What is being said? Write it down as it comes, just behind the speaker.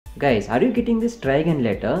Guys, are you getting this try again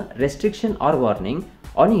later restriction or warning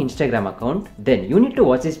on your Instagram account? Then you need to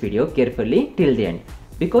watch this video carefully till the end,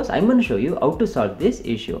 because I'm going to show you how to solve this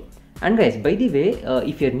issue. And guys, by the way,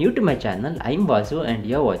 if you're new to my channel, I'm Vasu and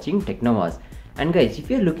you're watching Techno. And guys, if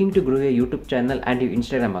you're looking to grow your YouTube channel and your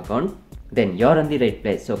Instagram account, then you're on the right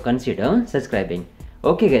place, so consider subscribing.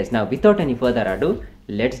 Okay guys, now without any further ado,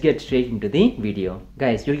 let's get straight into the video.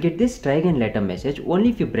 Guys, you'll get this try again later message only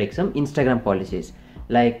if you break some Instagram policies,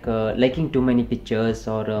 like liking too many pictures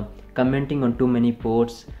or commenting on too many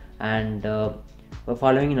posts and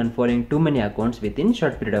following and unfollowing too many accounts within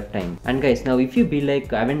short period of time. And guys, now if you be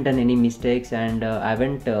like, I haven't done any mistakes and I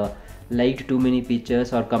haven't liked too many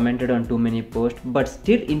pictures or commented on too many posts, but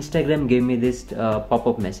still Instagram gave me this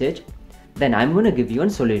pop-up message, then I'm gonna give you a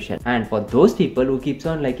solution. And for those people who keeps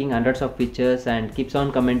on liking hundreds of pictures and keeps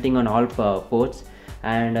on commenting on all posts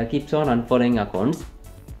and keeps on unfollowing accounts,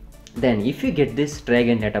 then if you get this try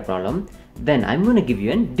again later problem, then I'm gonna give you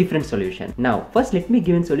a different solution. Now first let me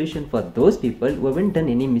give a solution for those people who haven't done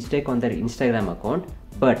any mistake on their Instagram account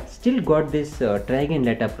but still got this try again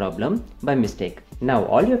later problem by mistake. Now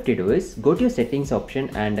all you have to do is go to your settings option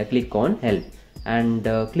and click on help and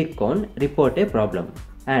click on report a problem,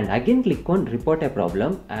 and again click on report a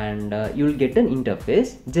problem, and you will get an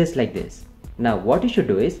interface just like this. Now what you should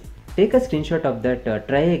do is take a screenshot of that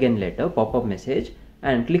try again later pop-up message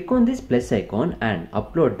and click on this plus icon and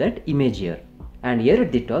upload that image here. And here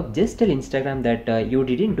at the top, just tell Instagram that you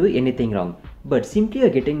didn't do anything wrong, but simply you're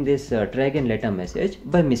getting this try again later message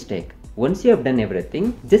by mistake. Once you have done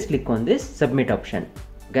everything, just click on this submit option.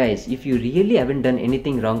 Guys, if you really haven't done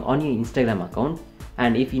anything wrong on your Instagram account,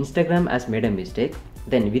 and if Instagram has made a mistake,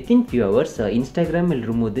 then within few hours Instagram will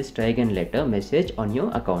remove this try again later message on your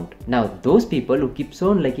account. Now those people who keeps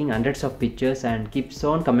on liking hundreds of pictures and keeps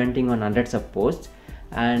on commenting on hundreds of posts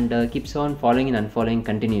and keeps on following and unfollowing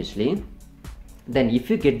continuously, then if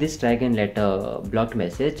you get this try again later blocked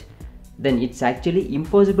message, then it's actually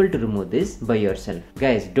impossible to remove this by yourself.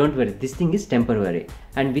 Guys, don't worry, this thing is temporary,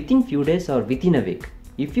 and within few days or within a week,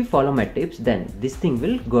 if you follow my tips, then this thing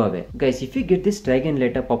will go away. Guys, if you get this try again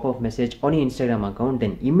later pop-up message on your Instagram account,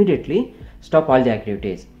 then immediately stop all the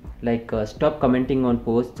activities, like stop commenting on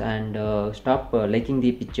posts and stop liking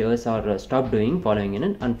the pictures, or stop doing following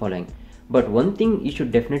and unfollowing. But one thing you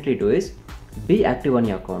should definitely do is be active on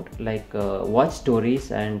your account, like watch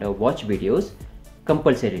stories and watch videos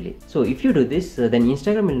compulsorily. So if you do this, then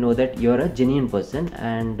Instagram will know that you're a genuine person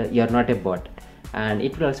and you're not a bot, and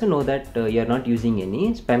it will also know that you're not using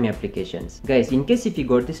any spammy applications. Guys, in case if you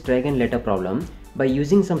got this try again later problem by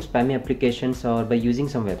using some spammy applications or by using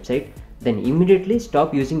some website, then immediately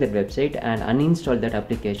stop using that website and uninstall that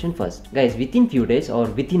application first. Guys, within few days or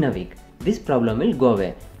within a week, this problem will go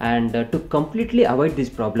away. And to completely avoid this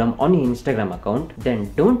problem on your Instagram account,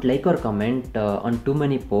 then don't like or comment on too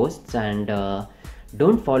many posts and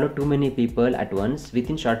don't follow too many people at once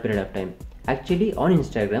within short period of time. Actually on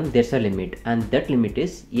Instagram there's a limit, and that limit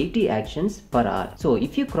is 80 actions per hour. So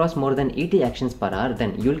if you cross more than 80 actions per hour,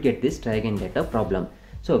 then you'll get this try again later problem.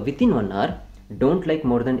 So within 1 hour, don't like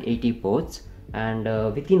more than 80 posts, and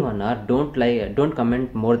within 1 hour don't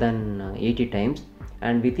comment more than 80 times,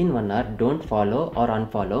 and within 1 hour don't follow or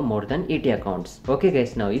unfollow more than 80 accounts. Okay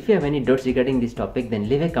guys, now if you have any doubts regarding this topic, then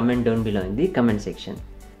leave a comment down below in the comment section.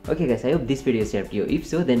 Okay guys, I hope this video helped you. If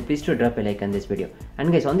so, then please to drop a like on this video.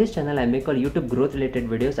 And guys, on this channel I make all YouTube growth related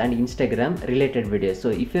videos and Instagram related videos. So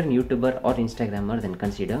if you're a YouTuber or Instagrammer, then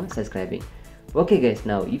consider subscribing. Okay guys,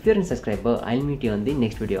 now if you're a subscriber, I'll meet you on the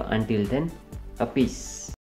next video. Until then, peace.